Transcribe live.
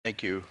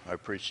Thank you. I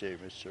appreciate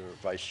it, Mr.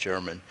 Vice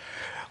Chairman.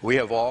 We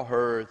have all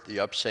heard the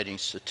upsetting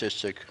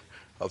statistic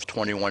of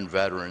 21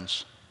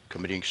 veterans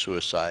committing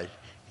suicide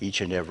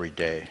each and every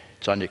day.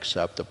 It's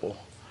unacceptable.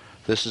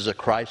 This is a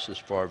crisis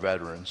for our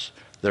veterans,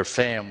 their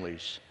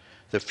families,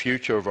 the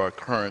future of our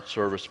current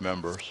service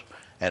members,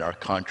 and our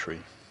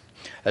country.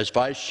 As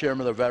Vice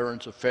Chairman of the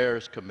Veterans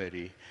Affairs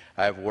Committee,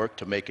 I have worked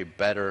to make a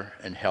better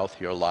and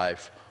healthier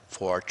life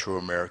for our true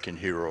American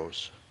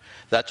heroes.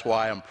 That's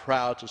why I'm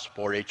proud to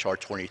support H.R.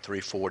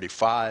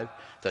 2345,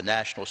 the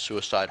National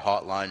Suicide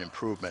Hotline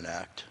Improvement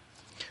Act.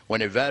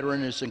 When a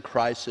veteran is in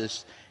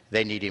crisis,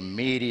 they need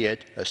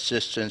immediate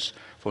assistance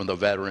from the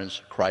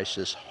Veterans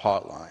Crisis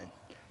Hotline.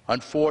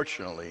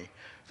 Unfortunately,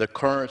 the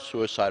current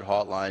suicide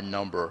hotline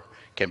number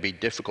can be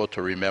difficult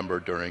to remember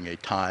during a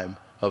time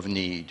of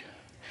need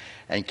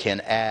and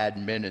can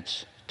add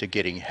minutes to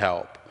getting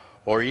help,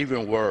 or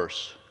even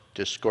worse,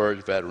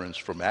 discourage veterans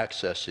from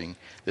accessing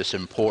this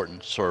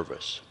important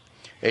service.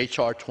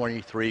 H.R.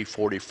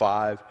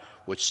 2345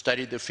 would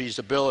study the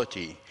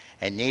feasibility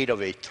and need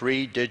of a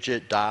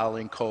 3-digit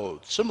dialing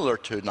code, similar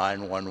to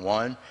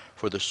 911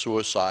 for the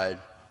suicide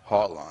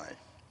hotline.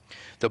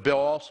 The bill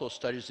also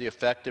studies the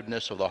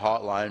effectiveness of the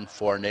hotline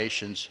for our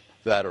nation's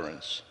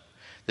veterans.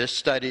 This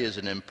study is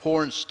an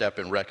important step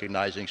in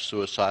recognizing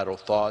suicidal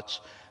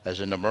thoughts as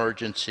an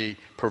emergency,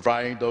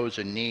 providing those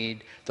in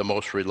need the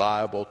most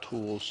reliable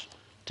tools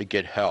to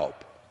get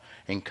help,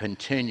 and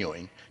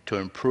continuing to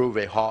improve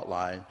a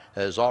hotline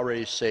that has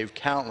already saved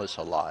countless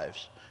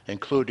lives,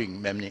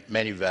 including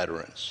many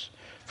veterans.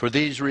 For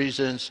these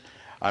reasons,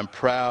 I'm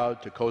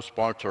proud to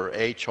co-sponsor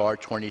H.R.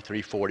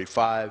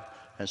 2345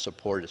 and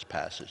support its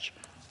passage.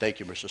 Thank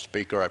you, Mr.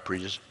 Speaker. I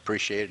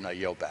appreciate it, and I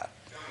yield back.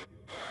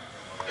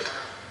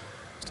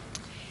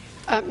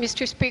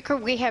 Mr. Speaker,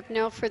 we have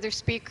no further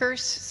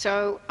speakers,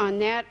 so on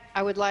that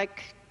I would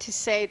like to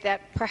say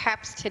that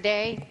perhaps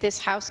today this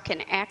House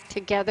can act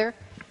together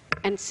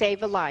and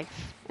save a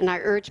life. And I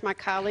urge my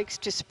colleagues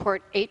to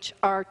support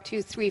H.R.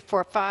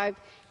 2345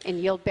 and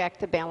yield back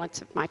the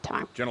balance of my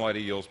time.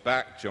 Gentlelady yields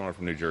back. Gentleman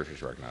from New Jersey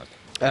is recognized.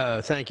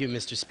 Thank you,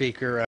 Mr. Speaker.